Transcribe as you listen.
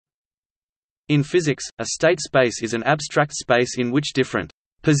In physics, a state space is an abstract space in which different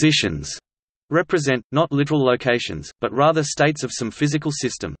positions represent, not literal locations, but rather states of some physical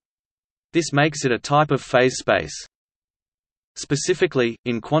system. This makes it a type of phase space. Specifically,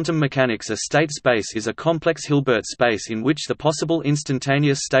 in quantum mechanics, a state space is a complex Hilbert space in which the possible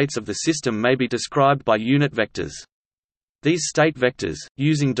instantaneous states of the system may be described by unit vectors. These state vectors,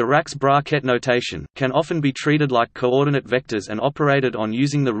 using Dirac's bracket notation, can often be treated like coordinate vectors and operated on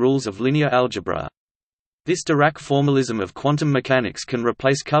using the rules of linear algebra. This Dirac formalism of quantum mechanics can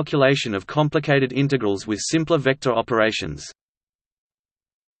replace calculation of complicated integrals with simpler vector operations.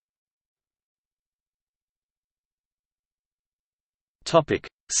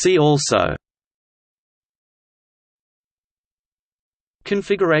 See also: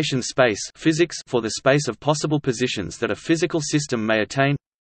 configuration space, physics, for the space of possible positions that a physical system may attain;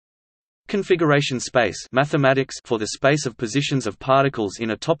 configuration space, mathematics, for the space of positions of particles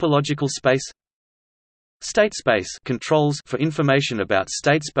in a topological space; state space, controls, for information about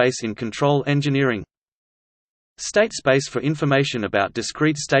state space in control engineering; state space, for information about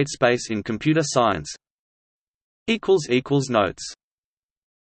discrete state space in computer science. Notes